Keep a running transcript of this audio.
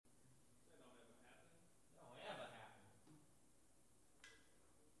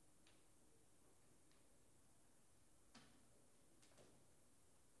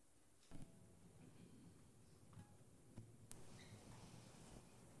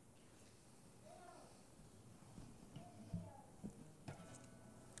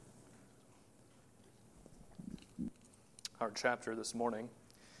Our chapter this morning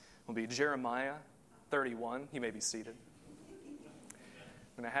will be Jeremiah 31. You may be seated.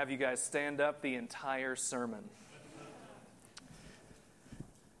 I'm going to have you guys stand up the entire sermon.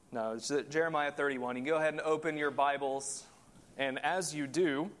 No, it's Jeremiah 31. You can go ahead and open your Bibles. And as you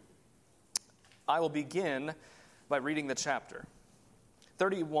do, I will begin by reading the chapter.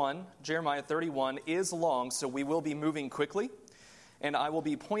 Jeremiah 31 is long, so we will be moving quickly. And I will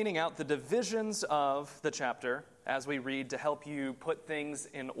be pointing out the divisions of the chapter as we read to help you put things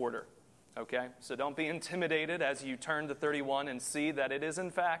in order. Okay? So don't be intimidated as you turn to 31 and see that it is,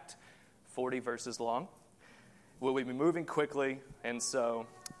 in fact, 40 verses long. We'll be moving quickly, and so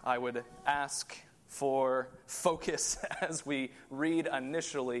I would ask for focus as we read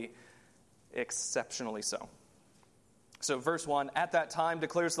initially, exceptionally so. So verse 1, "At that time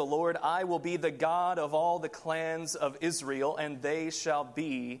declares the Lord, I will be the God of all the clans of Israel, and they shall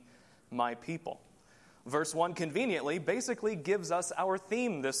be my people." Verse 1 conveniently basically gives us our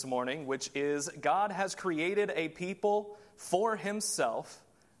theme this morning, which is God has created a people for himself,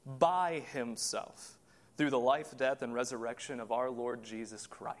 by himself, through the life, death, and resurrection of our Lord Jesus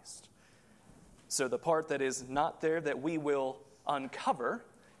Christ. So the part that is not there that we will uncover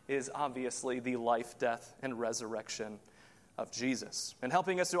is obviously the life, death, and resurrection of Jesus. And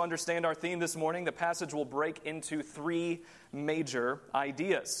helping us to understand our theme this morning, the passage will break into three major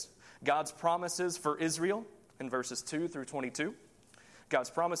ideas. God's promises for Israel in verses 2 through 22,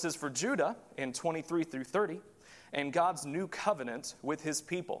 God's promises for Judah in 23 through 30, and God's new covenant with his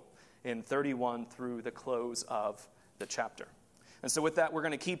people in 31 through the close of the chapter. And so with that, we're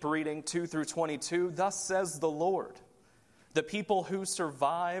going to keep reading 2 through 22. "Thus says the Lord, the people who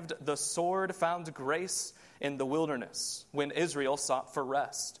survived the sword found grace in the wilderness when Israel sought for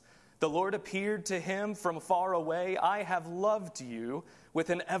rest. The Lord appeared to him from far away. I have loved you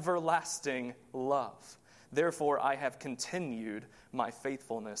with an everlasting love. Therefore, I have continued my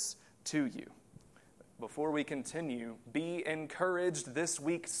faithfulness to you." Before we continue, be encouraged this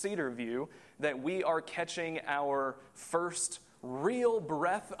week, Cedar View, that we are catching our first real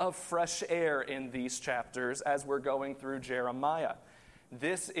breath of fresh air in these chapters as we're going through Jeremiah.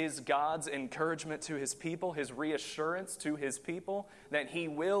 This is God's encouragement to his people, his reassurance to his people that he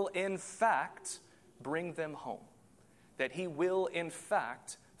will in fact bring them home, that he will in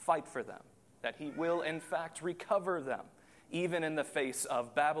fact fight for them, that he will in fact recover them, even in the face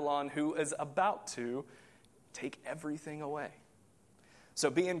of Babylon, who is about to take everything away. So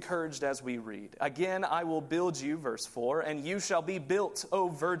be encouraged as we read. "Again, I will build you," verse 4, "and you shall be built, O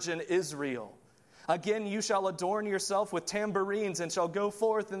virgin Israel. Again, you shall adorn yourself with tambourines and shall go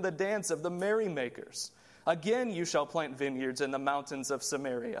forth in the dance of the merrymakers. Again, you shall plant vineyards in the mountains of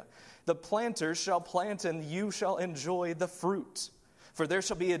Samaria. The planters shall plant and you shall enjoy the fruit. For there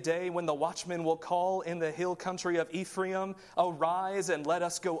shall be a day when the watchmen will call in the hill country of Ephraim, arise and let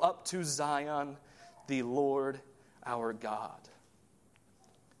us go up to Zion, the Lord our God.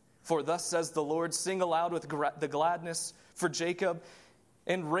 For thus says the Lord, sing aloud with the gladness for Jacob,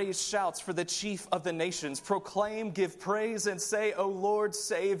 and raise shouts for the chief of the nations. Proclaim, give praise, and say, O Lord,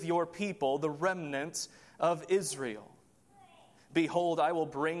 save your people, the remnant of Israel. Behold, I will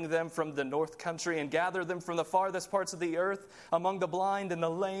bring them from the north country and gather them from the farthest parts of the earth, among the blind and the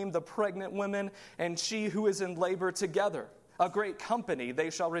lame, the pregnant women, and she who is in labor together. A great company they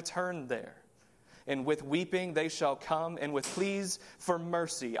shall return there. And with weeping they shall come, and with pleas for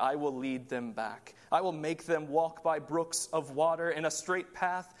mercy I will lead them back. I will make them walk by brooks of water in a straight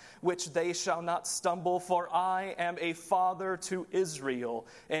path which they shall not stumble. For I am a father to Israel,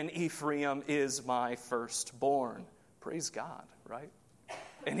 and Ephraim is my firstborn." Praise God, right?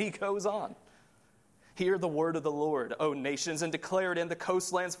 And he goes on. "Hear the word of the Lord, O nations, and declare it in the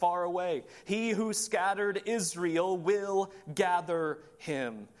coastlands far away. He who scattered Israel will gather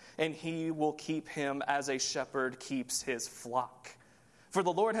him, and he will keep him as a shepherd keeps his flock. For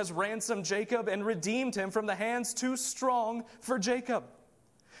the Lord has ransomed Jacob and redeemed him from the hands too strong for Jacob.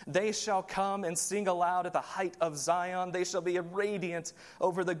 They shall come and sing aloud at the height of Zion. They shall be radiant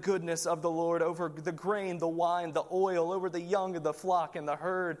over the goodness of the Lord, over the grain, the wine, the oil, over the young of the flock and the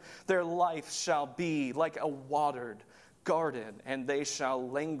herd. Their life shall be like a watered garden, and they shall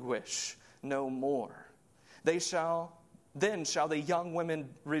languish no more. Then shall the young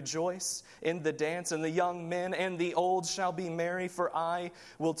women rejoice in the dance, and the young men and the old shall be merry, for I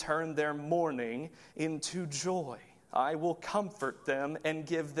will turn their mourning into joy. I will comfort them and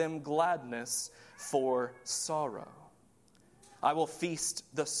give them gladness for sorrow. I will feast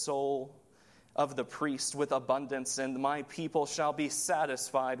the soul of the priest with abundance, and my people shall be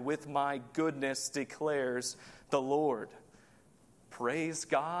satisfied with my goodness, declares the Lord." Praise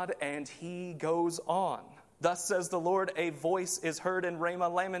God, and he goes on. Thus says the Lord, a voice is heard in Ramah,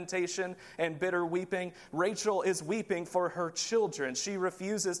 lamentation and bitter weeping. Rachel is weeping for her children. She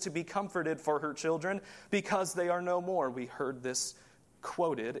refuses to be comforted for her children because they are no more. We heard this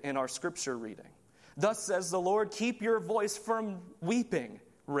quoted in our scripture reading. Thus says the Lord, keep your voice from weeping,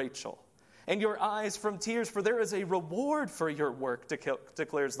 Rachel, and your eyes from tears, for there is a reward for your work,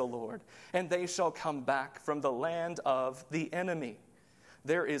 declares the Lord, and they shall come back from the land of the enemy.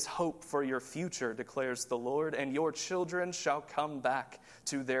 There is hope for your future, declares the Lord, and your children shall come back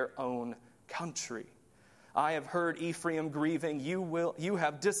to their own country. I have heard Ephraim grieving. You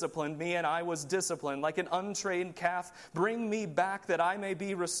have disciplined me, and I was disciplined. Like an untrained calf, bring me back that I may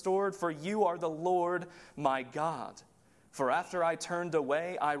be restored, for you are the Lord my God. For after I turned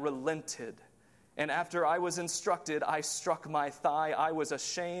away, I relented. And after I was instructed, I struck my thigh. I was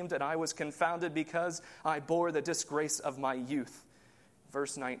ashamed, and I was confounded because I bore the disgrace of my youth.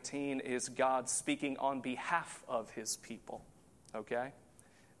 Verse 19 is God speaking on behalf of his people, okay?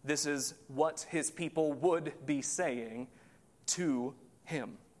 This is what his people would be saying to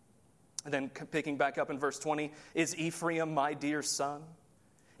him. And then picking back up in verse 20, is Ephraim my dear son?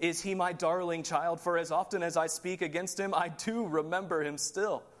 Is he my darling child? For as often as I speak against him, I do remember him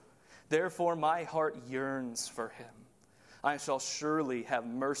still. Therefore my heart yearns for him. I shall surely have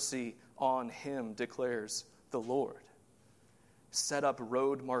mercy on him, declares the Lord. Set up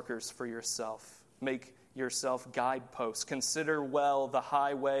road markers for yourself. Make yourself guideposts. Consider well the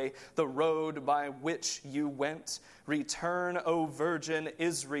highway, the road by which you went. Return, O virgin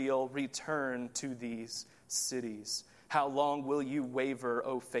Israel, return to these cities. How long will you waver,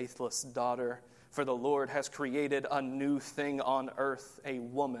 O faithless daughter? For the Lord has created a new thing on earth. A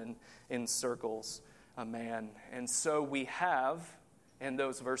woman encircles a man. And so we have in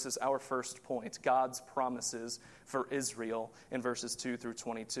those verses our first point, God's promises for Israel in verses 2 through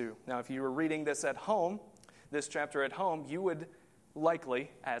 22. Now, if you were reading this at home, this chapter at home, you would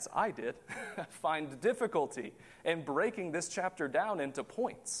likely, as I did, find difficulty in breaking this chapter down into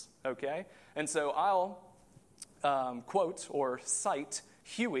points, okay? And so I'll quote or cite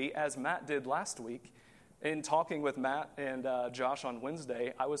Huey, as Matt did last week. In talking with Matt and Josh on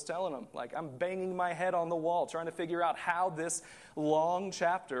Wednesday, I was telling them, I'm banging my head on the wall trying to figure out how this long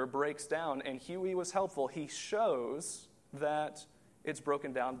chapter breaks down. And Huey was helpful. He shows that it's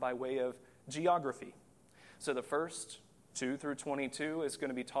broken down by way of geography. So the first 2 through 22 is going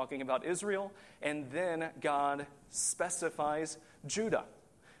to be talking about Israel, and then God specifies Judah.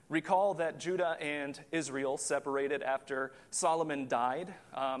 Recall that Judah and Israel separated after Solomon died.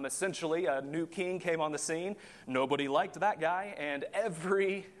 Essentially, a new king came on the scene. Nobody liked that guy, and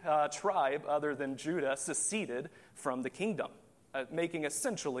every tribe other than Judah seceded from the kingdom, making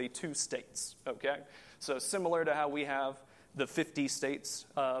essentially 2 states, okay? So similar to how we have the 50 states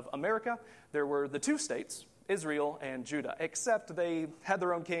of America, there were the 2 states, Israel and Judah, except they had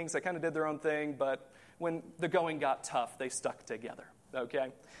their own kings, they kind of did their own thing, but when the going got tough, they stuck together, okay?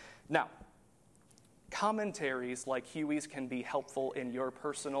 Now, commentaries like Huey's can be helpful in your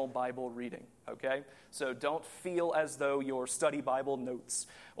personal Bible reading, okay? So don't feel as though your study Bible notes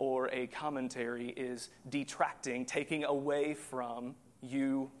or a commentary is detracting, taking away from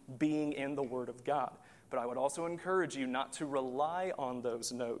you being in the Word of God. But I would also encourage you not to rely on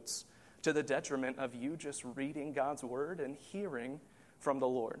those notes to the detriment of you just reading God's Word and hearing from the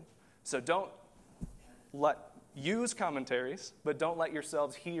Lord. So use commentaries, but don't let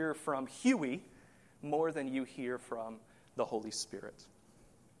yourselves hear from Huey more than you hear from the Holy Spirit.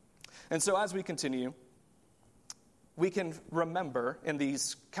 And so as we continue, we can remember in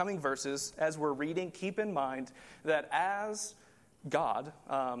these coming verses, as we're reading, keep in mind that as God,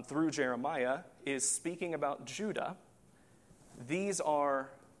 through Jeremiah, is speaking about Judah, these are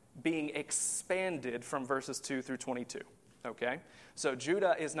being expanded from verses 2 through 22, okay? So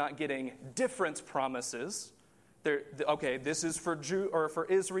Judah is not getting different promises. This is for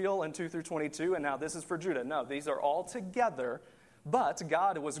Israel in 2 through 22, and now this is for Judah. No, these are all together, but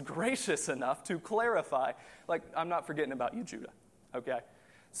God was gracious enough to clarify, I'm not forgetting about you, Judah, okay?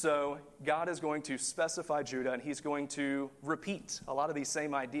 So God is going to specify Judah, and he's going to repeat a lot of these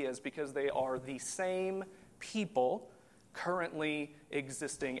same ideas because they are the same people currently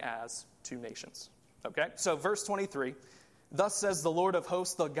existing as 2 nations, okay? So verse 23, thus says the Lord of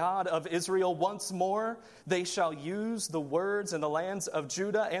hosts, the God of Israel, once more they shall use the words in the lands of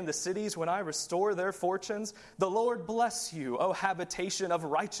Judah and the cities when I restore their fortunes. The Lord bless you, O habitation of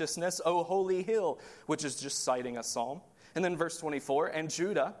righteousness, O holy hill, which is just citing a psalm. And then verse 24, and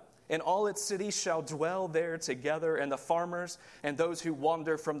Judah and all its cities shall dwell there together, and the farmers and those who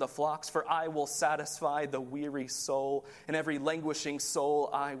wander from the flocks, for I will satisfy the weary soul, and every languishing soul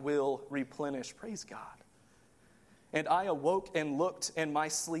I will replenish. Praise God. And I awoke and looked, and my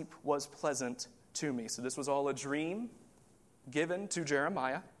sleep was pleasant to me. So this was all a dream given to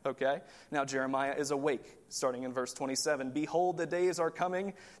Jeremiah, okay? Now Jeremiah is awake, starting in verse 27. Behold, the days are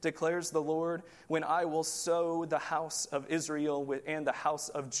coming, declares the Lord, when I will sow the house of Israel and the house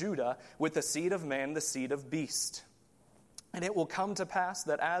of Judah with the seed of man, the seed of beast. And it will come to pass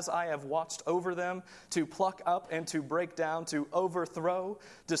that as I have watched over them to pluck up and to break down, to overthrow,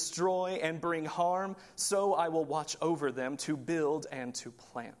 destroy, and bring harm, so I will watch over them to build and to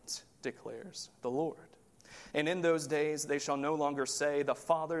plant, declares the Lord. And in those days they shall no longer say, the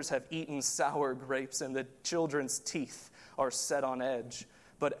fathers have eaten sour grapes, and the children's teeth are set on edge.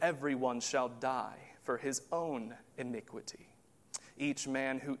 But everyone shall die for his own iniquity. Each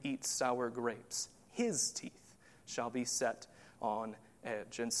man who eats sour grapes, his teeth shall be set on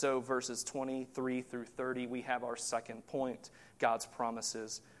edge. And so verses 23 through 30, we have our second point, God's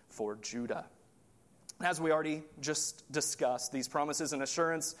promises for Judah. As we already just discussed, these promises and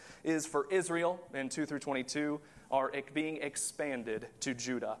assurance is for Israel in 2 through 22 are being expanded to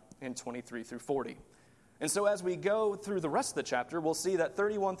Judah in 23 through 40. And so as we go through the rest of the chapter, we'll see that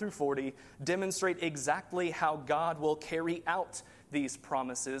 31 through 40 demonstrate exactly how God will carry out these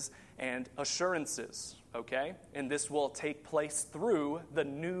promises and assurances, okay? And this will take place through the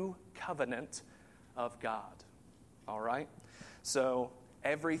new covenant of God, all right? So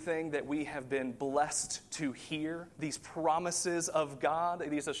everything that we have been blessed to hear, these promises of God,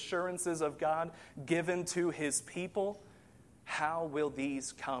 these assurances of God given to his people, how will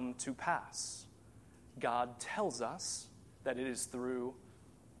these come to pass? God tells us that it is through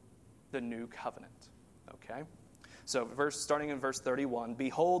the new covenant, okay? So starting in verse 31,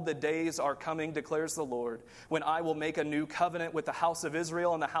 behold, the days are coming, declares the Lord, when I will make a new covenant with the house of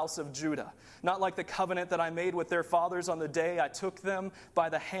Israel and the house of Judah. Not like the covenant that I made with their fathers on the day I took them by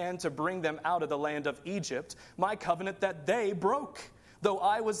the hand to bring them out of the land of Egypt, my covenant that they broke, though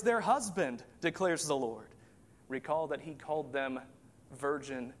I was their husband, declares the Lord. Recall that he called them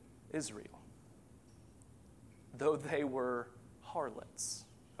virgin Israel, though they were harlots,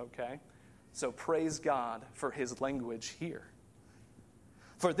 okay? So praise God for his language here.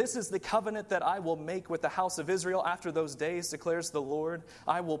 For this is the covenant that I will make with the house of Israel after those days, declares the Lord.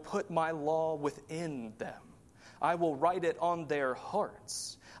 I will put my law within them. I will write it on their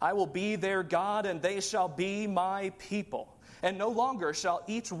hearts. I will be their God, and they shall be my people. And no longer shall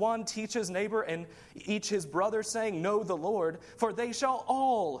each one teach his neighbor and each his brother, saying, know the Lord, for they shall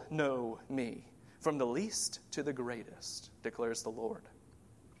all know me, from the least to the greatest, declares the Lord.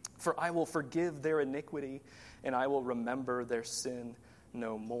 For I will forgive their iniquity, and I will remember their sin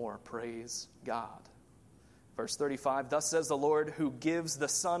no more. Praise God. Verse 35, thus says the Lord, who gives the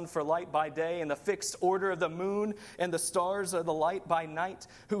sun for light by day, and the fixed order of the moon, and the stars of the light by night,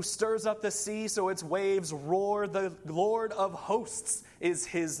 who stirs up the sea so its waves roar. The Lord of hosts is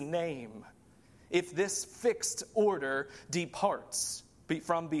his name. If this fixed order departs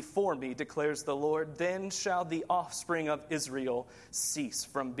from before me, declares the Lord, then shall the offspring of Israel cease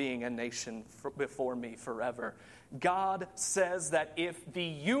from being a nation before me forever. God says that if the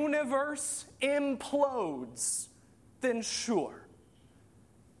universe implodes, then sure,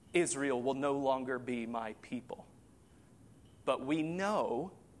 Israel will no longer be my people. But we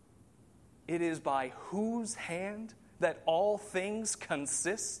know it is by whose hand that all things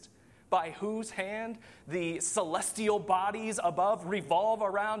consist, by whose hand the celestial bodies above revolve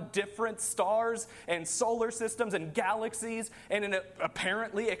around different stars and solar systems and galaxies and an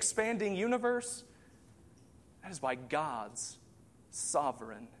apparently expanding universe. That is by God's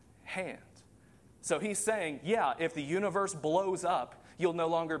sovereign hand. So he's saying, yeah, if the universe blows up, you'll no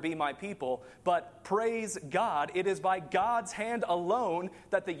longer be my people. But praise God, it is by God's hand alone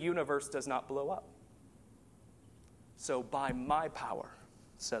that the universe does not blow up. So by my power,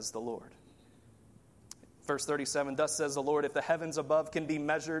 says the Lord. Verse 37, thus says the Lord, if the heavens above can be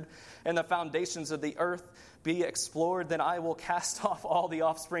measured and the foundations of the earth be explored, then I will cast off all the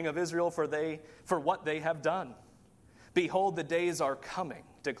offspring of Israel for what they have done. Behold, the days are coming,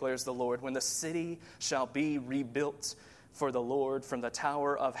 declares the Lord, when the city shall be rebuilt for the Lord, from the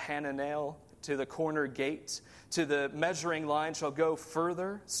tower of Hananel to the corner gate, to the measuring line shall go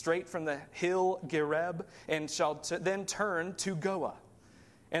further, straight from the hill Gereb, and shall then turn to Goah.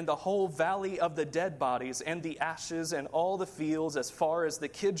 And the whole valley of the dead bodies and the ashes and all the fields as far as the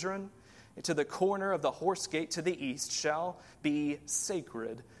Kidron to the corner of the horse gate to the east shall be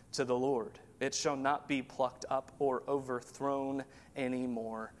sacred to the Lord. It shall not be plucked up or overthrown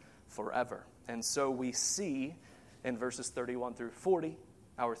anymore forever. And so we see in verses 31 through 40,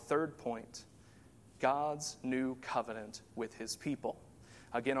 our third point, God's new covenant with his people.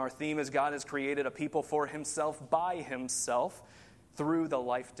 Again, our theme is God has created a people for himself by himself through the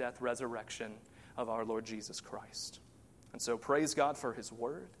life, death, resurrection of our Lord Jesus Christ. And so praise God for his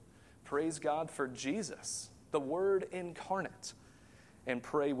word. Praise God for Jesus, the word incarnate. And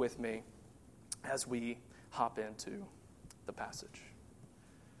pray with me as we hop into the passage.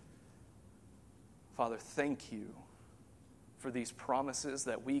 Father, thank you for these promises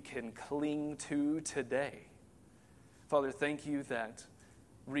that we can cling to today. Father, thank you that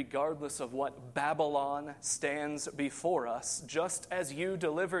regardless of what Babylon stands before us, just as you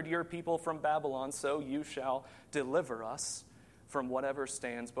delivered your people from Babylon, so you shall deliver us from whatever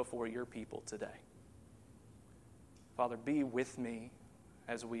stands before your people today. Father, be with me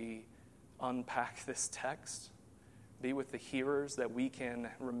as we unpack this text. Be with the hearers that we can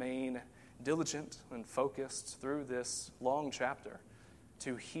remain diligent and focused through this long chapter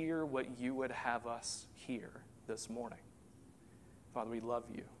to hear what you would have us hear this morning. Father, we love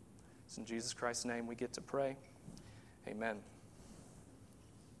you. It's in Jesus Christ's name we get to pray. Amen.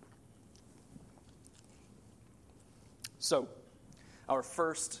 So, our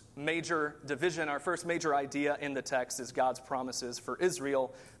first major division, our first major idea in the text is God's promises for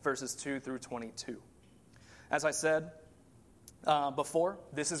Israel, verses 2 through 22. As I said before,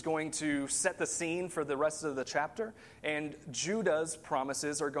 this is going to set the scene for the rest of the chapter, and Judah's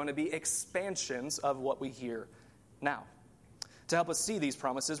promises are going to be expansions of what we hear now. To help us see these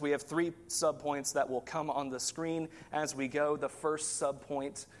promises, we have 3 subpoints that will come on the screen as we go. The first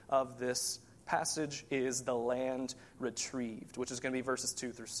subpoint of this passage is the land retrieved, which is going to be verses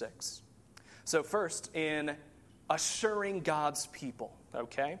 2 through 6. So first, in assuring God's people,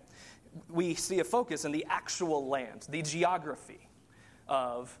 okay, we see a focus in the actual land, the geography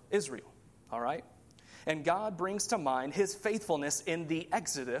of Israel, all right? And God brings to mind his faithfulness in the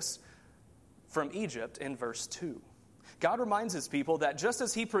Exodus from Egypt in verse 2. God reminds his people that just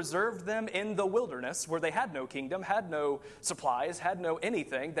as he preserved them in the wilderness, where they had no kingdom, had no supplies, had no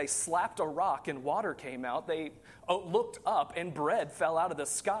anything, they slapped a rock and water came out. They looked up and bread fell out of the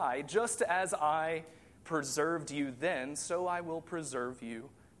sky. Just as I preserved you then, so I will preserve you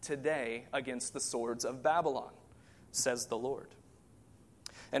today against the swords of Babylon, says the Lord.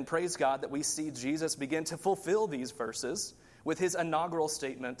 And praise God that we see Jesus begin to fulfill these verses with his inaugural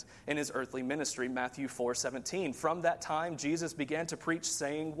statement in his earthly ministry, Matthew 4:17. From that time, Jesus began to preach,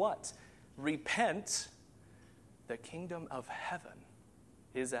 saying what? Repent, the kingdom of heaven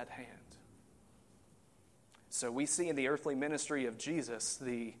is at hand. So we see in the earthly ministry of Jesus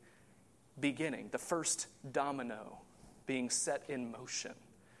the beginning, the first domino being set in motion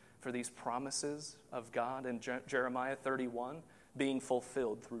for these promises of God in Jeremiah 31 being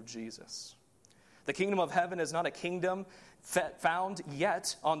fulfilled through Jesus. The kingdom of heaven is not a kingdom found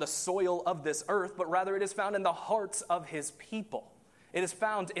yet on the soil of this earth, but rather it is found in the hearts of his people. It is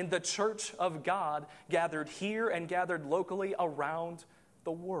found in the church of God gathered here and gathered locally around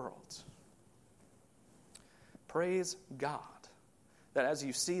the world. Praise God that as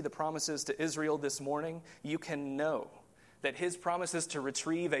you see the promises to Israel this morning, you can know that his promises to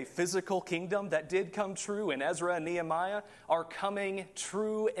retrieve a physical kingdom that did come true in Ezra and Nehemiah are coming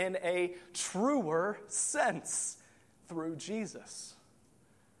true in a truer sense through Jesus.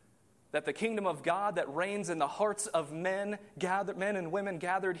 That the kingdom of God that reigns in the hearts of men and women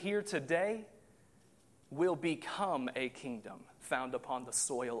gathered here today will become a kingdom found upon the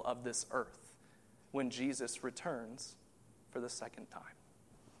soil of this earth when Jesus returns for the second time.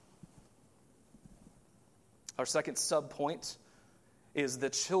 Our second subpoint is the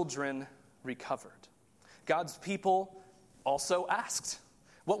children recovered. God's people also asked,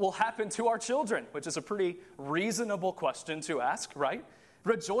 what will happen to our children? Which is a pretty reasonable question to ask, right?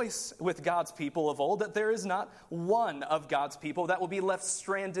 Rejoice with God's people of old that there is not one of God's people that will be left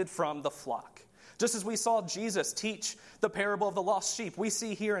stranded from the flock. Just as we saw Jesus teach the parable of the lost sheep, we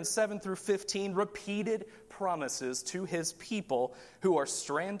see here in 7 through 15 repeated promises to his people who are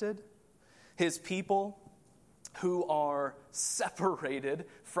stranded, his people who are separated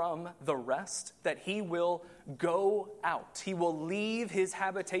from the rest, that he will go out. He will leave his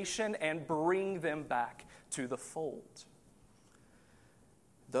habitation and bring them back to the fold.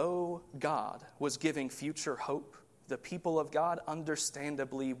 Though God was giving future hope, the people of God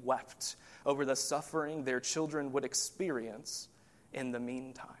understandably wept over the suffering their children would experience in the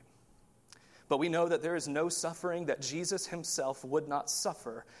meantime. But we know that there is no suffering that Jesus himself would not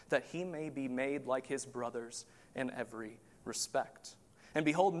suffer, that he may be made like his brothers in every respect. And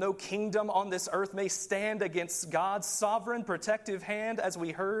behold, no kingdom on this earth may stand against God's sovereign protective hand, as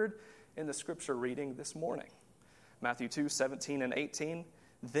we heard in the scripture reading this morning. Matthew 2:17 and 18.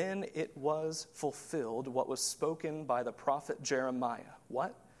 Then it was fulfilled what was spoken by the prophet Jeremiah.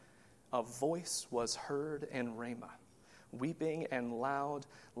 What? A voice was heard in Ramah, weeping and loud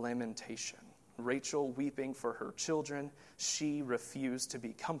lamentation. Rachel weeping for her children. She refused to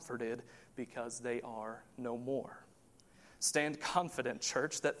be comforted because they are no more. Stand confident,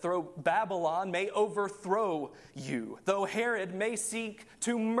 church, that though Babylon may overthrow you, though Herod may seek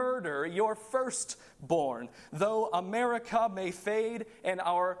to murder your firstborn, though America may fade and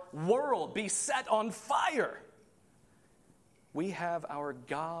our world be set on fire, we have our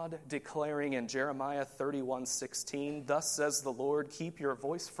God declaring in Jeremiah 31:16, thus says the Lord, keep your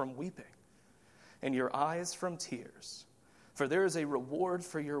voice from weeping and your eyes from tears. For there is a reward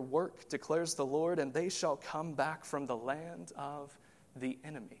for your work, declares the Lord, and they shall come back from the land of the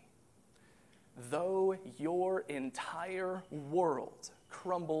enemy. Though your entire world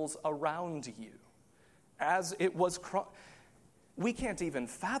crumbles around you, as it was, we can't even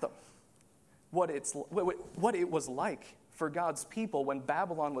fathom what it was like for God's people when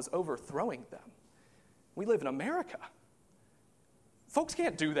Babylon was overthrowing them. We live in America. Folks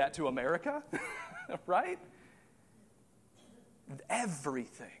can't do that to America, right?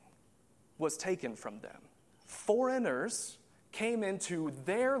 Everything was taken from them. Foreigners came into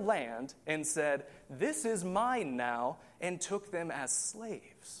their land and said, this is mine now, and took them as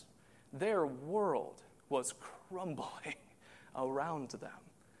slaves. Their world was crumbling around them.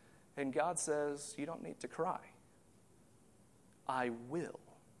 And God says, you don't need to cry. I will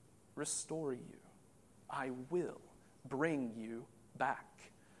restore you. I will bring you back.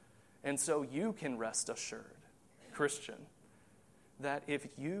 And so you can rest assured, Christian, that if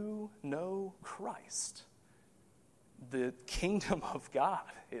you know Christ, the kingdom of God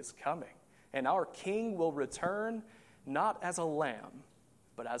is coming. And our King will return not as a lamb,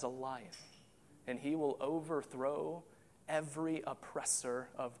 but as a lion. And he will overthrow every oppressor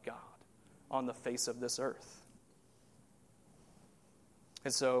of God on the face of this earth.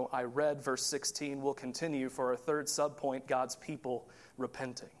 And so I read verse 16. We'll continue for our third subpoint, God's people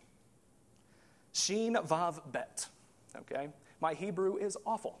repenting. Shin Vav Bet, okay? My Hebrew is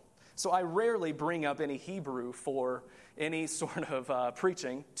awful, so I rarely bring up any Hebrew for any sort of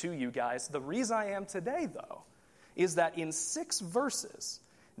preaching to you guys. The reason I am today, though, is that in 6 verses,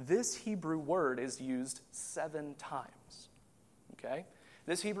 this Hebrew word is used 7 times, okay?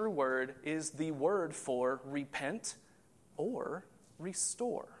 This Hebrew word is the word for repent or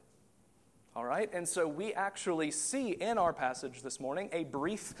restore, all right? And so we actually see in our passage this morning a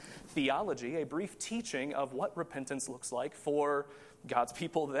brief theology, a brief teaching of what repentance looks like for God's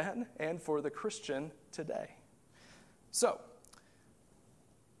people then and for the Christian today. So,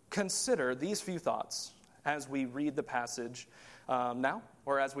 consider these few thoughts as we read the passage now,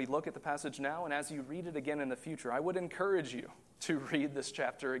 or as we look at the passage now, and as you read it again in the future. I would encourage you to read this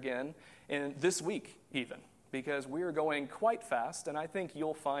chapter again in this week even, because we are going quite fast, and I think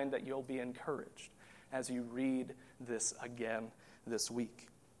you'll find that you'll be encouraged as you read this again this week.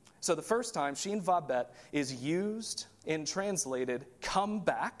 So the first time, Shin Vav Bet is used and translated come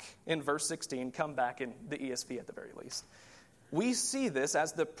back in verse 16, come back in the ESV at the very least. We see this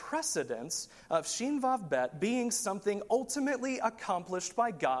as the precedence of Shin Vav Bet being something ultimately accomplished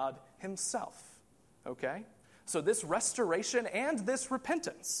by God himself, okay? So this restoration and this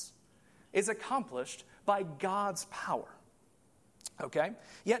repentance is accomplished by God's power, okay?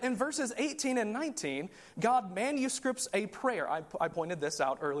 Yet in verses 18 and 19, God manuscripts a prayer. I pointed this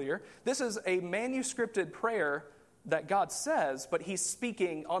out earlier. This is a manuscripted prayer that God says, but he's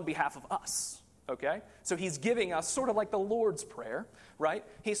speaking on behalf of us, okay? So he's giving us sort of like the Lord's Prayer, right?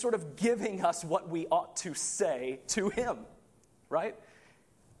 He's sort of giving us what we ought to say to him, right?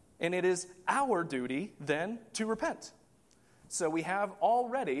 And it is our duty then to repent. So we have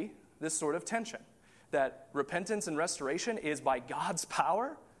already this sort of tension that repentance and restoration is by God's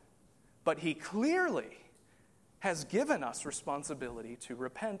power, but he clearly has given us responsibility to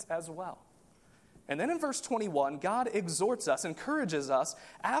repent as well. And then in verse 21, God exhorts us, encourages us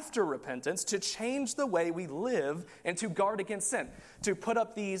after repentance to change the way we live and to guard against sin, to put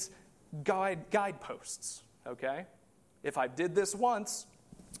up these guideposts, okay? If I did this once,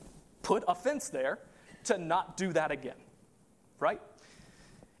 put a fence there to not do that again, right?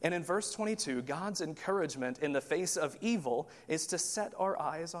 And in verse 22, God's encouragement in the face of evil is to set our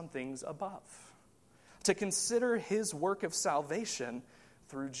eyes on things above, to consider his work of salvation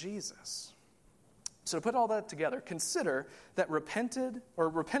through Jesus. So to put all that together, consider that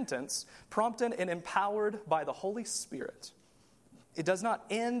repentance, prompted and empowered by the Holy Spirit, it does not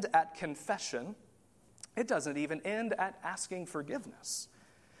end at confession. It doesn't even end at asking forgiveness.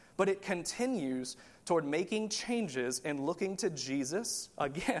 But it continues toward making changes and looking to Jesus,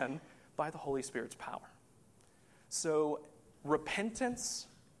 again, by the Holy Spirit's power. So repentance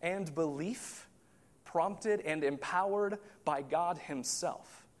and belief, prompted and empowered by God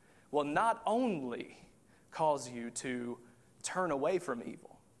himself, will not only cause you to turn away from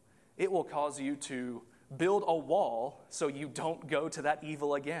evil, it will cause you to build a wall so you don't go to that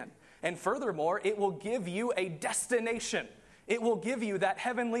evil again. And furthermore, it will give you a destination. It will give you that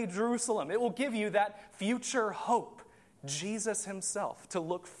heavenly Jerusalem. It will give you that future hope, Jesus himself, to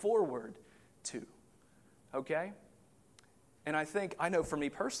look forward to. Okay? And I know for me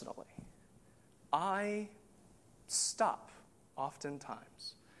personally, I stop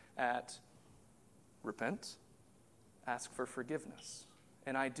oftentimes at repent, ask for forgiveness,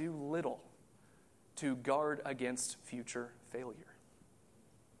 and I do little to guard against future failure.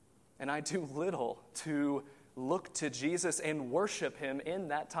 And I do little to look to Jesus and worship him in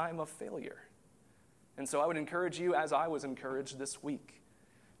that time of failure. And so I would encourage you, as I was encouraged this week,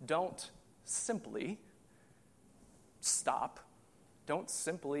 don't simply stop. Don't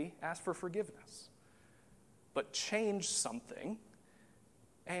simply ask for forgiveness. But change something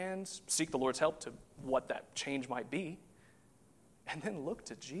and seek the Lord's help to what that change might be. And then look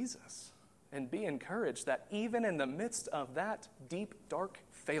to Jesus and be encouraged that even in the midst of that deep, dark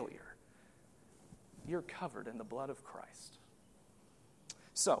failure, you're covered in the blood of Christ.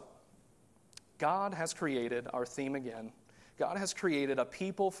 So, God has created, our theme again, God has created a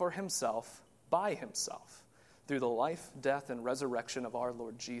people for himself, by himself, through the life, death, and resurrection of our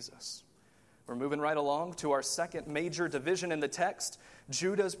Lord Jesus. We're moving right along to our second major division in the text,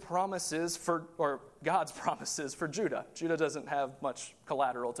 God's promises for Judah. Judah doesn't have much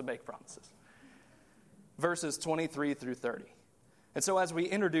collateral to make promises. Verses 23 through 30. And so as we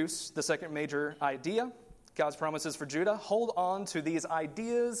introduce the second major idea, God's promises for Judah, hold on to these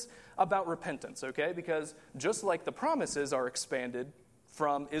ideas about repentance, okay? Because just like the promises are expanded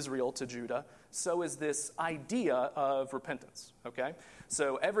from Israel to Judah, so is this idea of repentance, okay?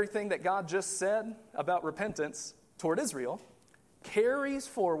 So everything that God just said about repentance toward Israel carries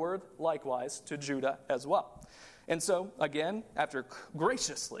forward likewise to Judah as well. And so, again, after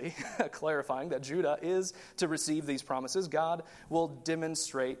graciously clarifying that Judah is to receive these promises, God will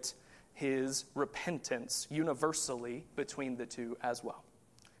demonstrate his repentance universally between the two as well.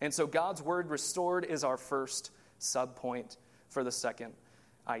 And so God's word restored is our first subpoint for the second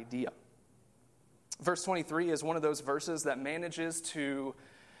idea. Verse 23 is one of those verses that manages to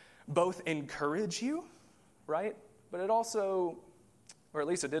both encourage you, right? But it also, or at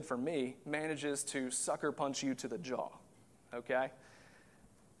least it did for me, manages to sucker punch you to the jaw, okay?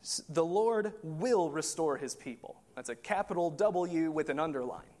 The Lord will restore his people. That's a capital W with an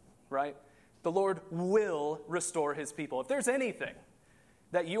underline, right? The Lord will restore his people. If there's anything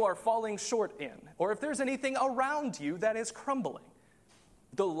that you are falling short in, or if there's anything around you that is crumbling,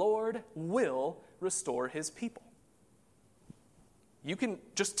 the Lord will restore his people. You can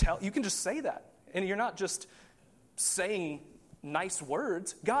just say that, and you're not just saying nice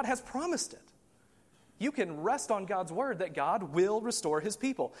words. God has promised it. You can rest on God's word that God will restore his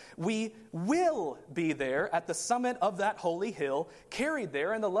people. We will be there at the summit of that holy hill, carried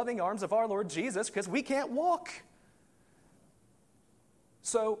there in the loving arms of our Lord Jesus, because we can't walk.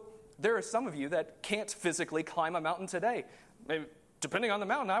 So there are some of you that can't physically climb a mountain today. Maybe, depending on the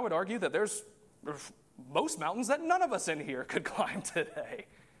mountain, I would argue that there's most mountains that none of us in here could climb today.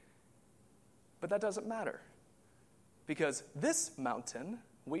 But that doesn't matter. Because this mountain,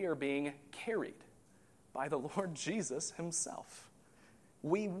 we are being carried by the Lord Jesus himself.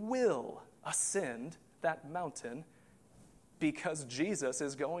 We will ascend that mountain because Jesus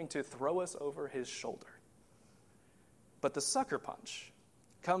is going to throw us over his shoulder. But the sucker punch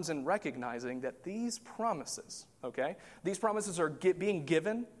comes in recognizing that these promises, okay, these promises are being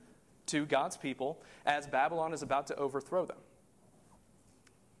given to God's people as Babylon is about to overthrow them.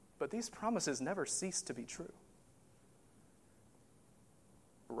 But these promises never cease to be true.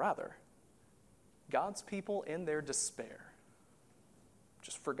 Rather, God's people in their despair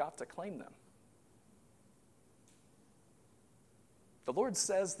just forgot to claim them. The Lord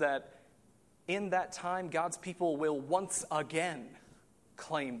says that in that time, God's people will once again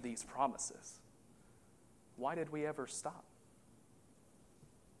claim these promises. Why did we ever stop?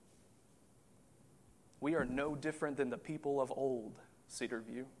 We are no different than the people of old,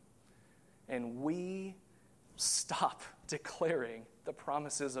 Cedarview, and we stop declaring the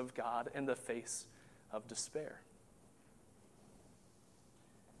promises of God in the face of despair.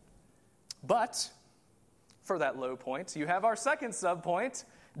 But for that low point, you have our second subpoint,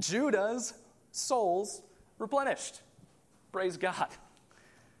 Judah's souls replenished. Praise God.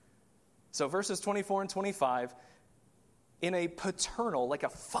 So verses 24 and 25, in a paternal, like a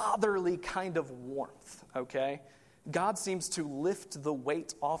fatherly kind of warmth, okay, God seems to lift the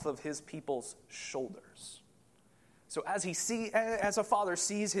weight off of his people's shoulders. So as a father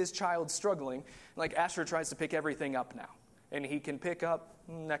sees his child struggling, like Asher tries to pick everything up now, and he can pick up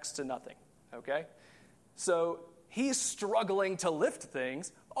next to nothing, okay? So he's struggling to lift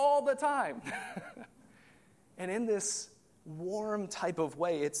things all the time. And in this warm type of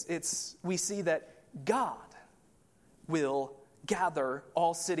way, we see that God will gather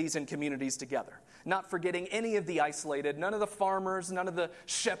all cities and communities together, not forgetting any of the isolated, none of the farmers, none of the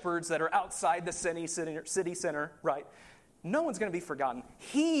shepherds that are outside the city center, right? No one's going to be forgotten.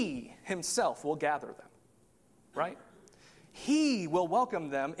 He himself will gather them, right? He will welcome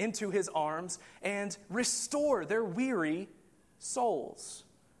them into his arms and restore their weary souls.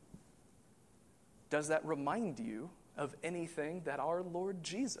 Does that remind you of anything that our Lord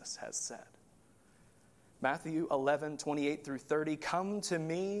Jesus has said? Matthew 11, 28 through 30, "Come to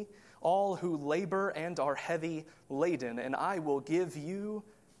me, all who labor and are heavy laden, and I will give you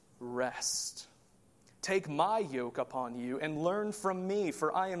rest. Take my yoke upon you and learn from me,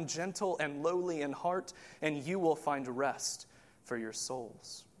 for I am gentle and lowly in heart, and you will find rest for your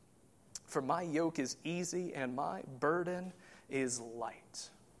souls. For my yoke is easy and my burden is light."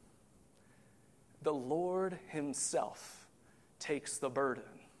 The Lord himself takes the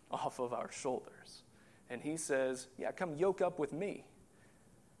burden off of our shoulders. And he says, yeah, come yoke up with me,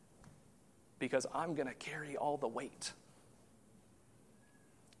 because I'm going to carry all the weight.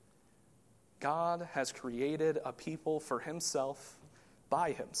 God has created a people for himself,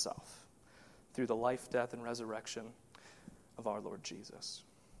 by himself, through the life, death, and resurrection of our Lord Jesus.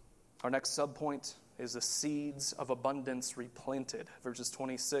 Our next subpoint is the seeds of abundance replanted, verses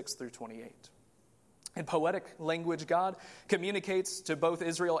 26 through 28. In poetic language, God communicates to both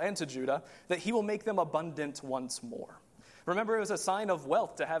Israel and to Judah that he will make them abundant once more. Remember, it was a sign of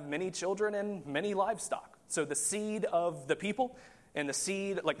wealth to have many children and many livestock. So the seed of the people and the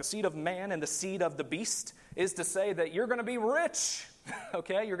seed, like the seed of man and the seed of the beast, is to say that you're going to be rich,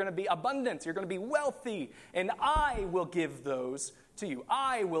 okay? You're going to be abundant. You're going to be wealthy, and I will give those to you.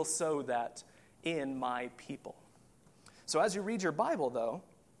 I will sow that in my people. So as you read your Bible, though,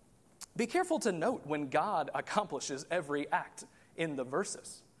 be careful to note when God accomplishes every act in the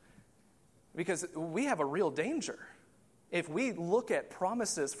verses, because we have a real danger if we look at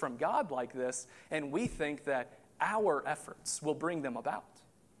promises from God like this and we think that our efforts will bring them about.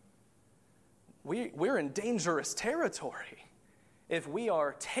 We're in dangerous territory if we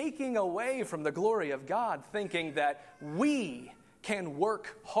are taking away from the glory of God, thinking that we can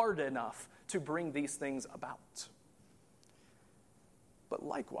work hard enough to bring these things about. But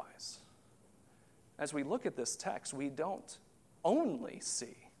likewise, as we look at this text, we don't only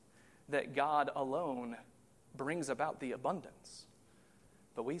see that God alone brings about the abundance,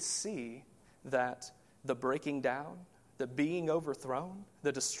 but we see that the breaking down, the being overthrown,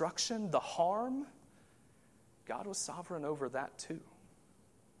 the destruction, the harm, God was sovereign over that too.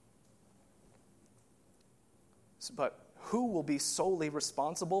 But who will be solely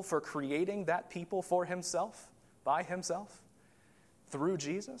responsible for creating that people for himself, by himself, through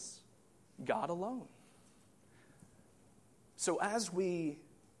Jesus? God alone. So as we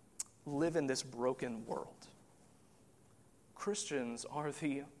live in this broken world, Christians are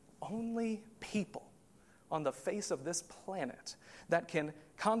the only people on the face of this planet that can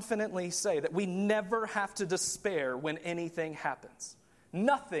confidently say that we never have to despair when anything happens.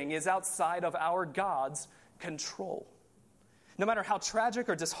 Nothing is outside of our God's control. No matter how tragic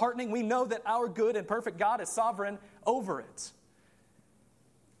or disheartening, we know that our good and perfect God is sovereign over it.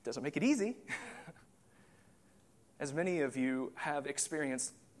 Doesn't make it easy. As many of you have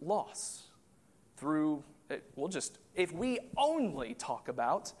experienced loss through, if we only talk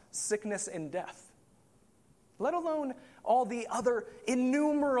about sickness and death, let alone all the other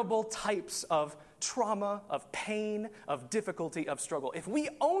innumerable types of trauma, of pain, of difficulty, of struggle. If we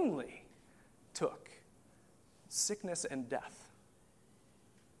only took sickness and death,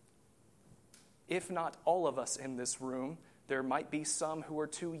 if not all of us in this room, there might be some who are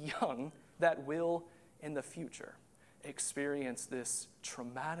too young that will, in the future, experience this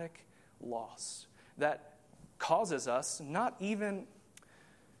traumatic loss that causes us not even...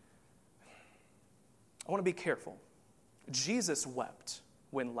 I want to be careful. Jesus wept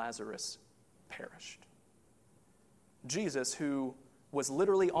when Lazarus perished. Jesus, who was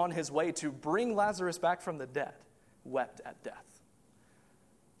literally on his way to bring Lazarus back from the dead, wept at death.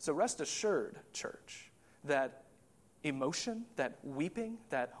 So rest assured, church, that emotion, that weeping,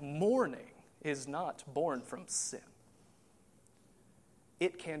 that mourning is not born from sin.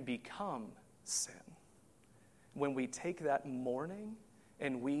 it can become sin when we take that mourning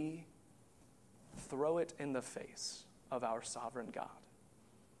and we throw it in the face of our sovereign God.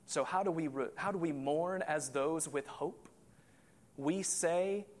 So how do we mourn as those with hope? We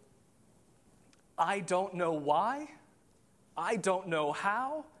say, I don't know why, I don't know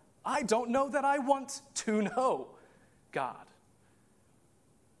how, I don't know that I want to know God.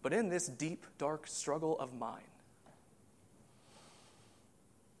 But in this deep, dark struggle of mine,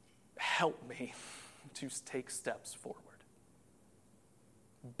 help me to take steps forward.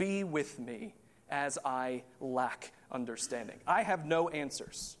 Be with me as I lack understanding. I have no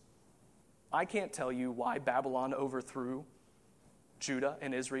answers. I can't tell you why Babylon overthrew Judah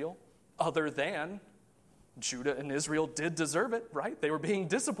and Israel, other than Judah and Israel did deserve it, right? They were being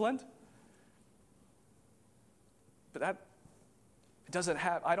disciplined. But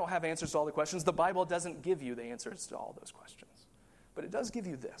I don't have answers to all the questions. The Bible doesn't give you the answers to all those questions. But it does give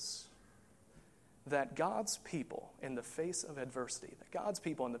you this, that God's people in the face of adversity, that God's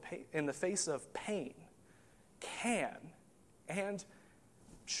people in the face of pain can and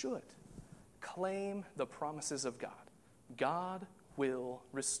should claim the promises of God. God will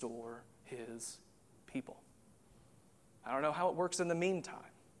restore his people. I don't know how it works in the meantime,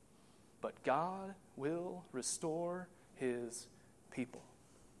 but God will restore his people.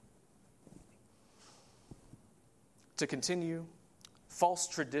 To continue, false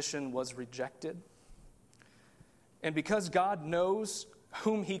tradition was rejected. And because God knows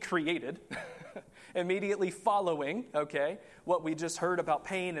whom he created, immediately following, what we just heard about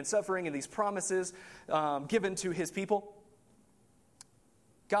pain and suffering and these promises given to his people,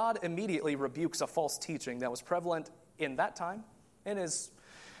 God immediately rebukes a false teaching that was prevalent in that time and is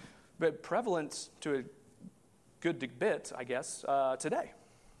prevalent to a good bit, I guess, today.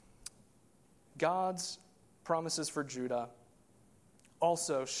 God's promises for Judah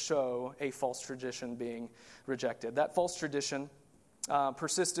also show a false tradition being rejected. That false tradition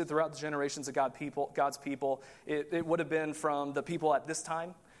persisted throughout the generations of God's people. It would have been from the people at this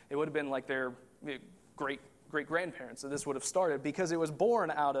time. It would have been like their great-grandparents that this would have started, because it was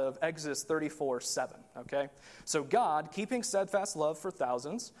born out of Exodus 34:7, okay? So God, keeping steadfast love for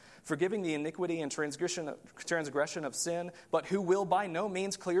thousands, forgiving the iniquity and transgression of sin, but who will by no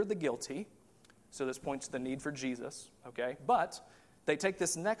means clear the guilty. So this points to the need for Jesus, okay? But they take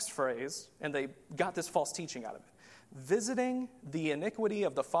this next phrase, and they got this false teaching out of it. Visiting the iniquity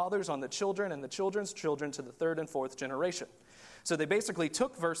of the fathers on the children and the children's children to the third and fourth generation. So they basically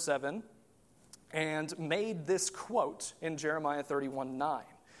took verse 7 and made this quote in Jeremiah 31:9,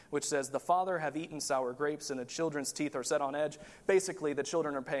 which says, the father have eaten sour grapes and the children's teeth are set on edge. Basically, the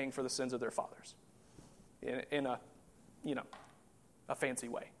children are paying for the sins of their fathers in a fancy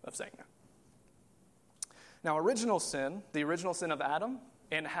way of saying that. Now, the original sin of Adam,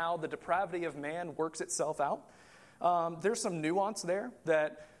 and how the depravity of man works itself out, there's some nuance there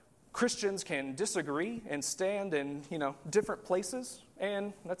that Christians can disagree and stand in, different places,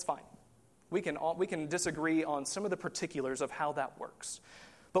 and that's fine. We can disagree on some of the particulars of how that works.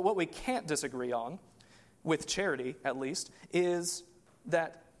 But what we can't disagree on, with charity at least, is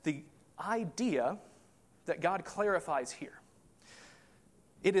that the idea that God clarifies here.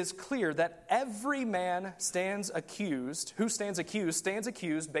 It is clear that every man who stands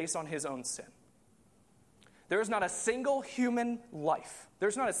accused based on his own sin. There is not a single human life,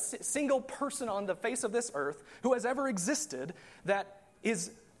 there's not a single person on the face of this earth who has ever existed that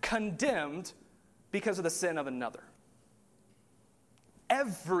is condemned because of the sin of another.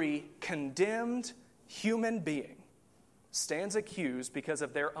 Every condemned human being stands accused because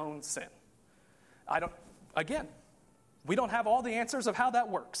of their own sin. We don't have all the answers of how that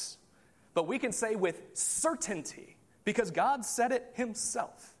works, but we can say with certainty, because God said it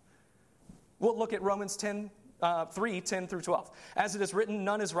himself. We'll look at Romans 3:10 through 12. As it is written,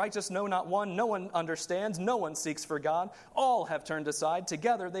 none is righteous, no, not one. No one understands. No one seeks for God. All have turned aside.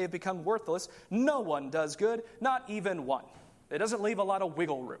 Together they have become worthless. No one does good, not even one. It doesn't leave a lot of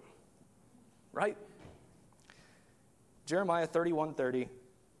wiggle room, right? Jeremiah 31:30.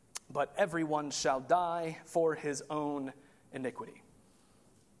 But everyone shall die for his own iniquity.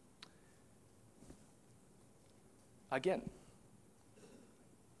 Again,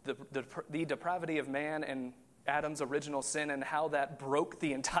 the depravity of man and Adam's original sin and how that broke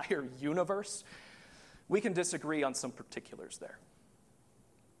the entire universe, we can disagree on some particulars there.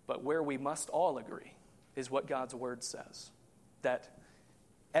 But where we must all agree is what God's word says, that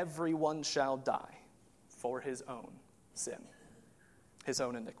everyone shall die for his own sin, his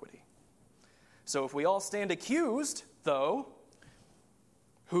own iniquity. So if we all stand accused, though,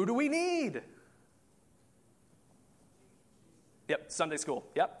 who do we need? Yep, Sunday school.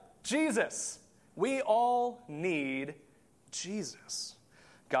 Yep, Jesus. We all need Jesus.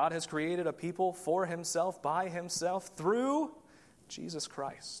 God has created a people for himself, by himself, through Jesus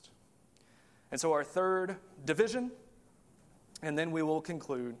Christ. And so our third division, and then we will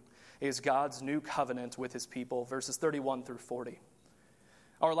conclude, is God's new covenant with his people, verses 31 through 40.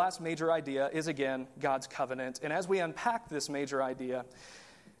 Our last major idea is, again, God's covenant. And as we unpack this major idea,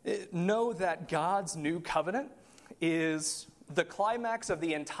 know that God's new covenant is the climax of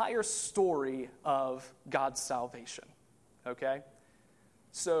the entire story of God's salvation. Okay?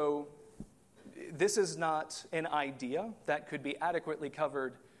 So this is not an idea that could be adequately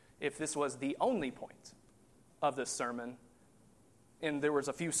covered if this was the only point of this sermon. And there was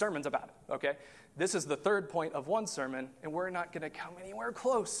a few sermons about it, okay? This is the third point of one sermon, and we're not going to come anywhere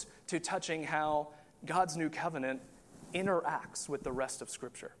close to touching how God's new covenant interacts with the rest of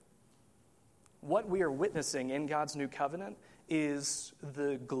Scripture. What we are witnessing in God's new covenant is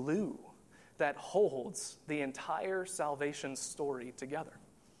the glue that holds the entire salvation story together,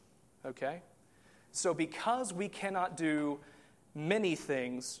 okay? So because we cannot do many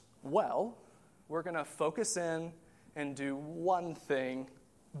things well, we're going to focus in and do one thing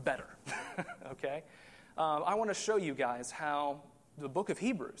better, okay? I want to show you guys how the book of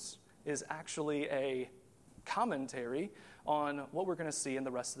Hebrews is actually a commentary on what we're going to see in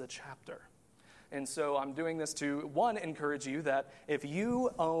the rest of the chapter. And so I'm doing this to, one, encourage you that if you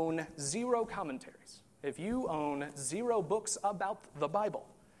own 0 commentaries, if you own 0 books about the Bible,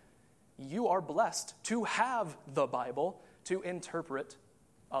 you are blessed to have the Bible to interpret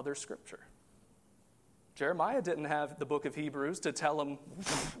other Scripture. Jeremiah didn't have the book of Hebrews to tell him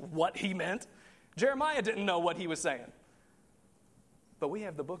what he meant. Jeremiah didn't know what he was saying. But we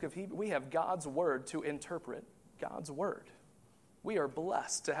have the book of Hebrews. We have God's word to interpret God's word. We are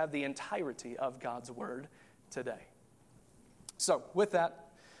blessed to have the entirety of God's word today. So with that,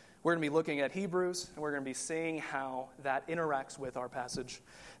 we're going to be looking at Hebrews, and we're going to be seeing how that interacts with our passage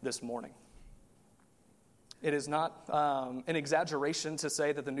this morning. It is not an exaggeration to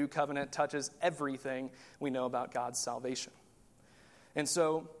say that the new covenant touches everything we know about God's salvation. And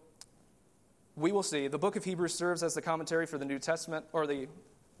so we will see the book of Hebrews serves as the commentary for the New Testament, or the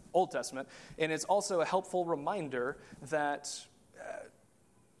Old Testament, and it's also a helpful reminder that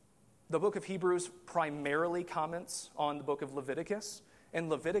the book of Hebrews primarily comments on the book of Leviticus, and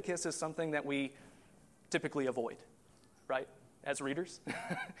Leviticus is something that we typically avoid, right? As readers.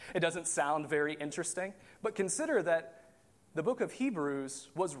 It doesn't sound very interesting, but consider that the book of Hebrews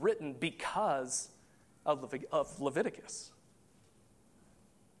was written because of Leviticus.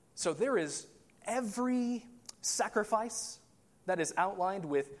 So there is every sacrifice that is outlined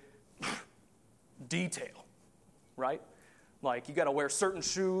with detail, right? Like, you got to wear certain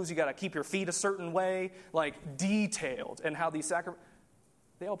shoes, you got to keep your feet a certain way, like detailed, and how these sacrifices,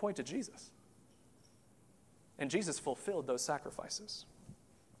 they all point to Jesus. And Jesus fulfilled those sacrifices.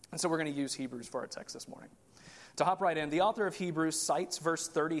 And so we're going to use Hebrews for our text this morning. To hop right in, the author of Hebrews cites verse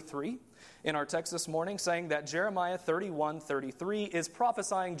 33 in our text this morning, saying that Jeremiah 31:33 is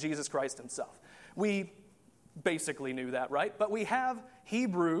prophesying Jesus Christ himself. We basically knew that, right? But we have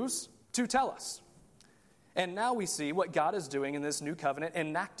Hebrews to tell us. And now we see what God is doing in this new covenant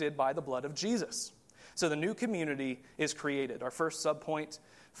enacted by the blood of Jesus. So the new community is created, our first subpoint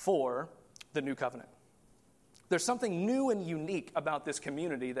for the new covenant. There's something new and unique about this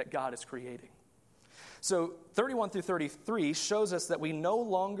community that God is creating. So 31 through 33 shows us that we no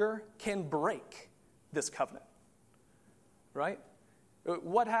longer can break this covenant, right?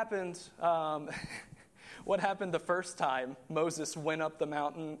 What happened the first time Moses went up the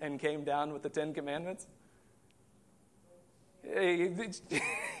mountain and came down with the 10 Commandments?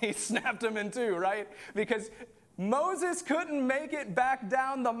 He snapped them in two, right? Because Moses couldn't make it back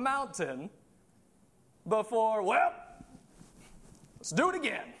down the mountain before, well, let's do it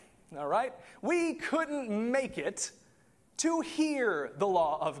again, all right? We couldn't make it to hear the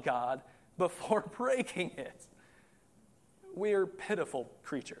law of God before breaking it. We're pitiful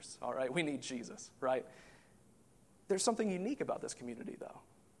creatures, all right? We need Jesus, right? There's something unique about this community, though.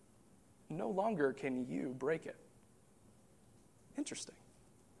 No longer can you break it. Interesting.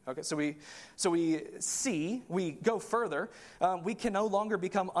 Okay, so we go further. We can no longer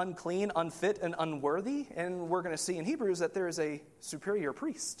become unclean, unfit, and unworthy. And we're going to see in Hebrews that there is a superior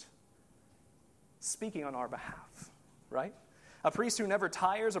priest speaking on our behalf, right? A priest who never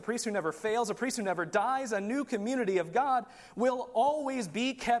tires, a priest who never fails, a priest who never dies. A new community of God will always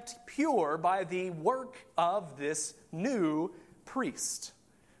be kept pure by the work of this new priest.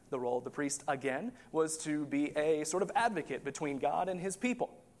 The role of the priest, again, was to be a sort of advocate between God and his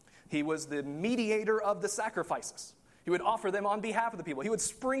people. He was the mediator of the sacrifices. He would offer them on behalf of the people. He would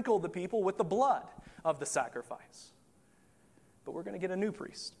sprinkle the people with the blood of the sacrifice. But we're going to get a new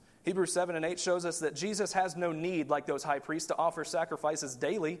priest. Hebrews 7 and 8 shows us that Jesus has no need, like those high priests, to offer sacrifices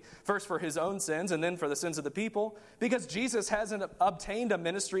daily, first for his own sins and then for the sins of the people, because Jesus hasn't obtained a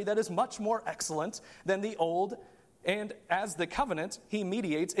ministry that is much more excellent than the old, and as the covenant he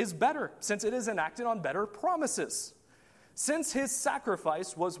mediates is better, since it is enacted on better promises. Since his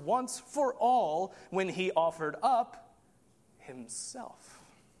sacrifice was once for all when he offered up himself.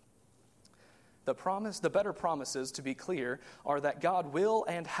 The better promises, to be clear, are that God will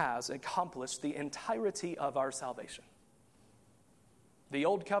and has accomplished the entirety of our salvation. The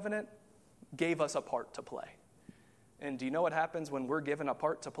old covenant gave us a part to play. And do you know what happens when we're given a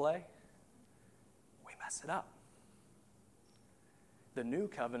part to play? We mess it up. The new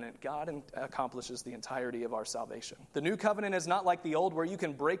covenant, God accomplishes the entirety of our salvation. The new covenant is not like the old where you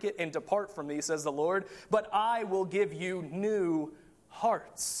can break it and depart from me, says the Lord, but I will give you new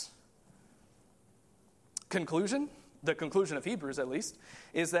hearts. Conclusion, the conclusion of Hebrews at least,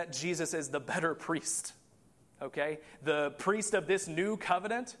 is that Jesus is the better priest. Okay? The priest of this new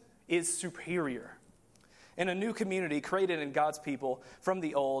covenant is superior. In a new community created in God's people from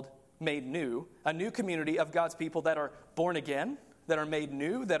the old, made new, a new community of God's people that are born again, that are made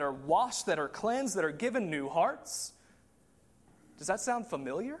new, that are washed, that are cleansed, that are given new hearts. Does that sound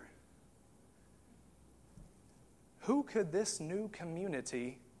familiar? Who could this new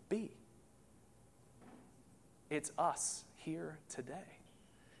community be? It's us here today.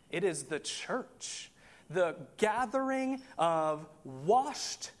 It is the church, the gathering of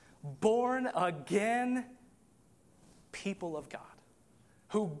washed, born again people of God,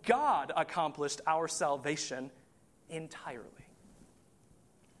 who God accomplished our salvation entirely.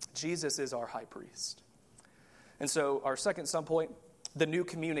 Jesus is our high priest. And so our second subpoint, the new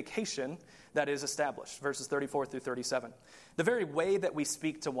communication that is established, verses 34 through 37. The very way that we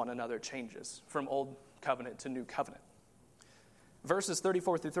speak to one another changes from old covenant to new covenant. Verses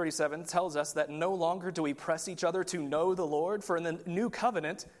 34 through 37 tells us that no longer do we press each other to know the Lord, for in the new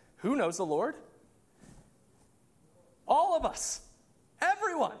covenant, who knows the Lord? All of us.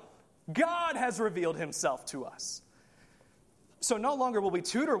 Everyone. God has revealed himself to us. So no longer will we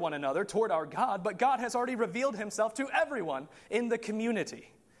tutor one another toward our God, but God has already revealed himself to everyone in the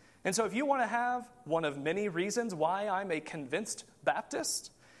community. And so if you want to have one of many reasons why I'm a convinced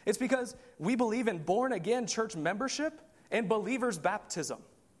Baptist, it's because we believe in born-again church membership and believers' baptism.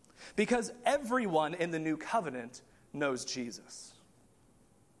 Because everyone in the new covenant knows Jesus.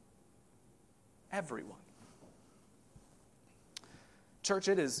 Everyone. Church,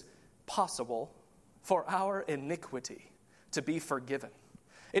 it is possible for our iniquity to be forgiven.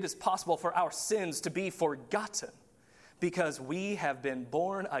 It is possible for our sins to be forgotten because we have been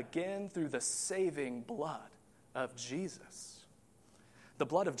born again through the saving blood of Jesus. The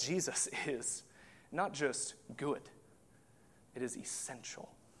blood of Jesus is not just good, it is essential.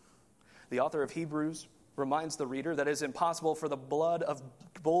 The author of Hebrews reminds the reader that it is impossible for the blood of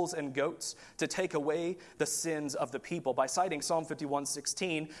bulls and goats to take away the sins of the people by citing Psalm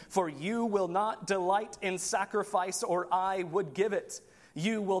 51:16, "For you will not delight in sacrifice, or I would give it.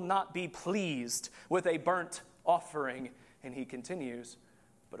 You will not be pleased with a burnt offering." And he continues,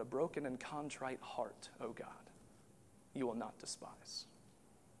 "But a broken and contrite heart, O God, you will not despise."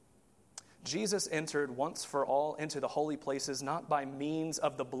 Jesus entered once for all into the holy places, not by means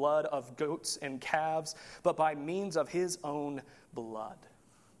of the blood of goats and calves, but by means of his own blood,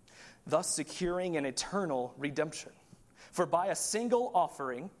 thus securing an eternal redemption. For by a single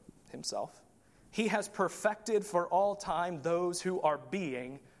offering, himself, he has perfected for all time those who are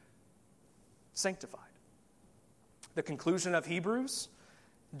being sanctified. The conclusion of Hebrews,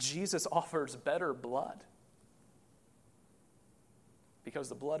 Jesus offers better blood. Because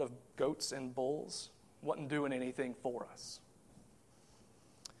the blood of goats and bulls wasn't doing anything for us.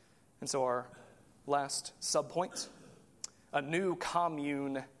 And so our last subpoint, a new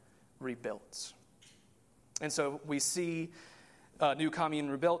commune rebuilt. And so we see a new commune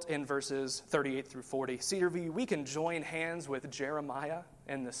rebuilt in verses 38 through 40. Cedarview, we can join hands with Jeremiah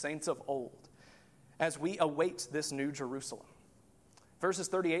and the saints of old as we await this new Jerusalem. Verses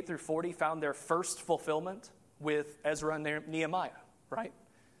 38 through 40 found their first fulfillment with Ezra and Nehemiah. Right?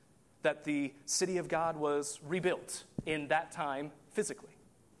 That the city of God was rebuilt in that time physically.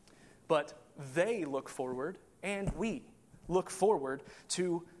 But they look forward, and we look forward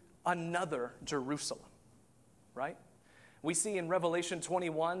to another Jerusalem. Right? We see in Revelation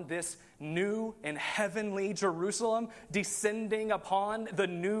 21 this new and heavenly Jerusalem descending upon the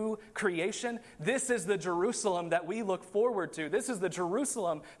new creation. This is the Jerusalem that we look forward to. This is the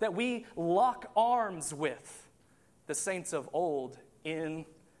Jerusalem that we lock arms with the saints of old in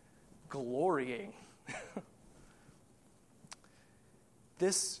glorying.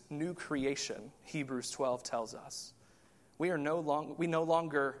 This new creation, Hebrews 12 tells us, we no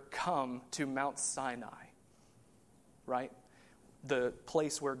longer come to Mount Sinai, right? The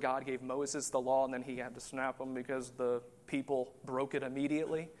place where God gave Moses the law and then he had to snap them because the people broke it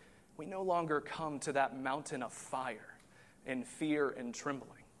immediately. We no longer come to that mountain of fire in fear and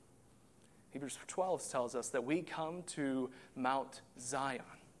trembling. Hebrews 12 tells us that we come to Mount Zion,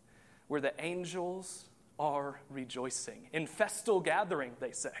 where the angels are rejoicing. In festal gathering,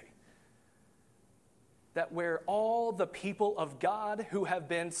 they say. That where all the people of God who have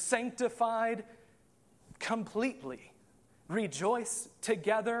been sanctified completely rejoice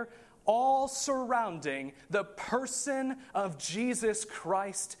together, all surrounding the person of Jesus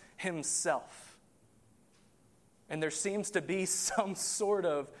Christ himself. And there seems to be some sort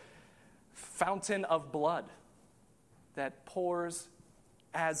of fountain of blood that pours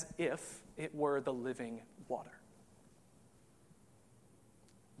as if it were the living water.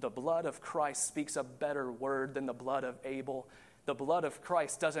 The blood of Christ speaks a better word than the blood of Abel. The blood of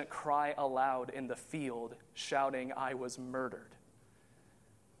Christ doesn't cry aloud in the field, shouting, "I was murdered."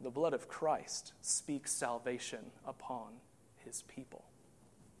 The blood of Christ speaks salvation upon his people.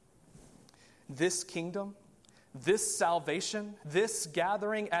 This kingdom, this salvation, this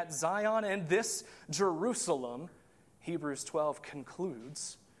gathering at Zion, and this Jerusalem, Hebrews 12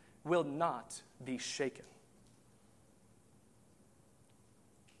 concludes, will not be shaken.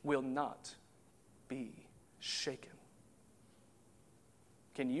 Will not be shaken.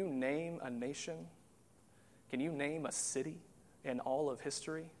 Can you name a nation? Can you name a city in all of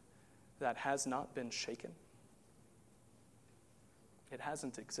history that has not been shaken? It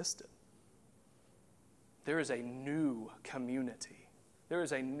hasn't existed. There is a new community. There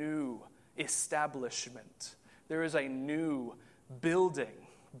is a new establishment. There is a new building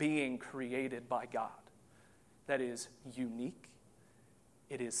being created by God that is unique.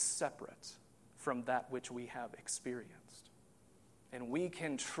 It is separate from that which we have experienced. And we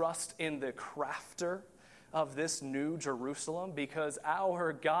can trust in the crafter of this new Jerusalem because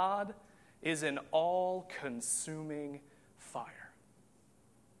our God is an all-consuming fire.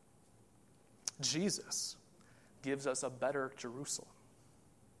 Jesus gives us a better Jerusalem.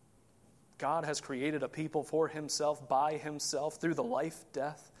 God has created a people for himself, by himself, through the life,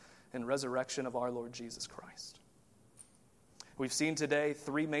 death, and resurrection of our Lord Jesus Christ. We've seen today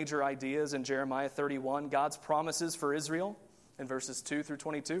three major ideas in Jeremiah 31. God's promises for Israel in verses 2 through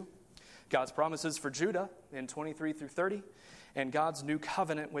 22. God's promises for Judah in 23 through 30. And God's new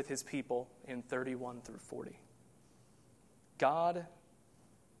covenant with his people in 31 through 40. God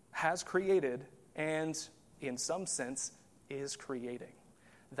has created and, in some sense, is creating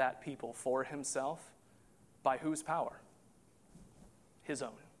that people for himself. By whose power? His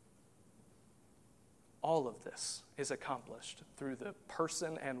own. All of this is accomplished through the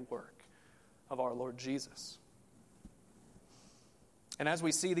person and work of our Lord Jesus. And as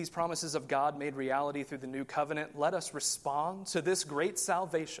we see these promises of God made reality through the new covenant, let us respond to this great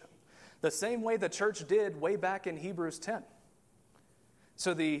salvation the same way the church did way back in Hebrews 10.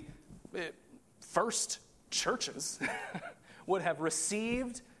 So the first churches would have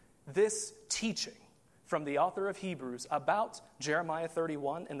received this teaching from the author of Hebrews about Jeremiah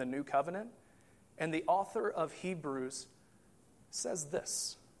 31 and the new covenant. And the author of Hebrews says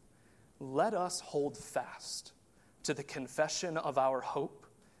this: let us hold fast to the confession of our hope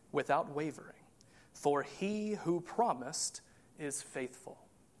without wavering, for he who promised is faithful.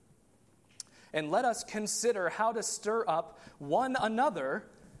 And let us consider how to stir up one another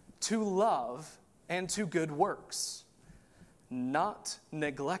to love and to good works, not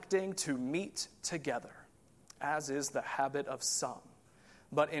neglecting to meet together, as is the habit of some,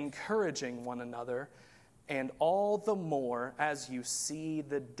 but encouraging one another, and all the more as you see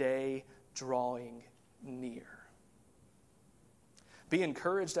the day drawing near. Be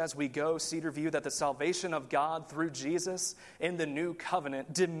encouraged as we go, Cedar View, that the salvation of God through Jesus in the new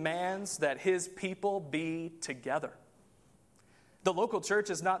covenant demands that his people be together. The local church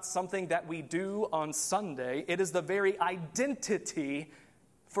is not something that we do on Sunday. It is the very identity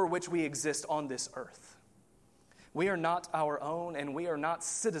for which we exist on this earth. We are not our own, and we are not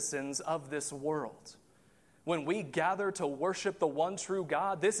citizens of this world. When we gather to worship the one true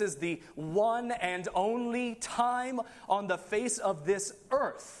God, this is the one and only time on the face of this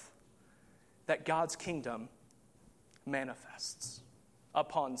earth that God's kingdom manifests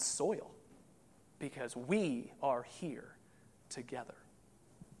upon soil, because we are here together.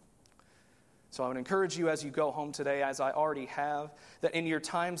 So I would encourage you as you go home today, as I already have, that in your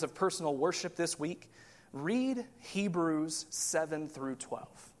times of personal worship this week, read Hebrews 7 through 12,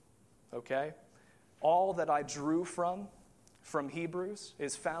 okay? All that I drew from Hebrews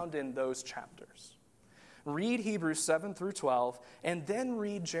is found in those chapters. Read Hebrews 7 through 12, and then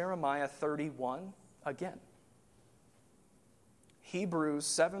read Jeremiah 31 again. Hebrews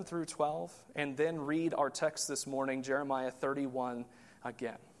 7 through 12, and then read our text this morning, Jeremiah 31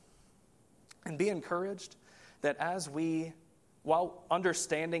 again. And be encouraged that while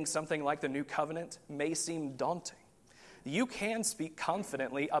understanding something like the New Covenant may seem daunting, you can speak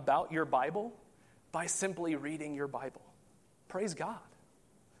confidently about your Bible by simply reading your Bible. Praise God.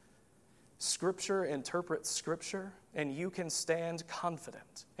 Scripture interprets Scripture, and you can stand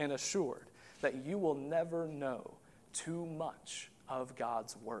confident and assured that you will never know too much of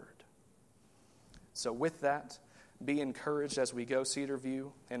God's Word. So with that, be encouraged as we go Cedar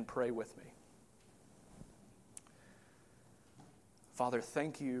View and pray with me. Father,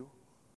 thank you